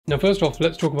Now, first off,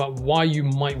 let's talk about why you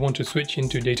might want to switch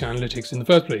into data analytics in the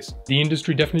first place. The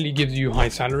industry definitely gives you high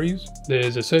salaries.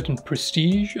 There's a certain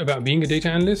prestige about being a data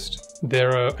analyst.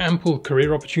 There are ample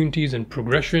career opportunities and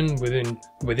progression within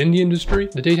the industry.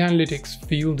 The data analytics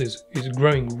field is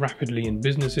growing rapidly, in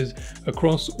businesses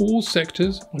across all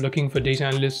sectors looking for data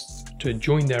analysts to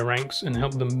join their ranks and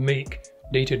help them make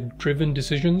data-driven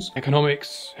decisions.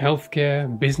 Economics,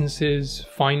 healthcare, businesses,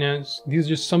 finance, these are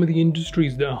just some of the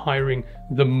industries that are hiring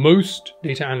the most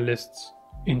data analysts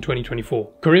in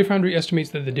 2024. Career Foundry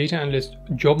estimates that the data analyst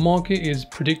job market is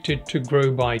predicted to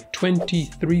grow by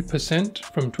 23%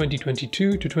 from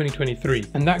 2022 to 2023.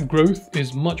 And that growth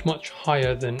is much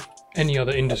higher than any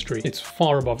other industry. It's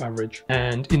far above average.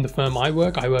 And in the firm I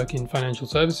work in financial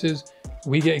services,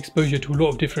 we get exposure to a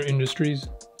lot of different industries.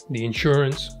 The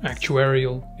insurance,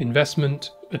 actuarial,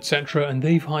 investment, etc. And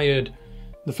the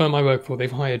firm I work for,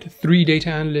 they've hired 3 data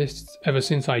analysts ever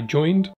since I joined.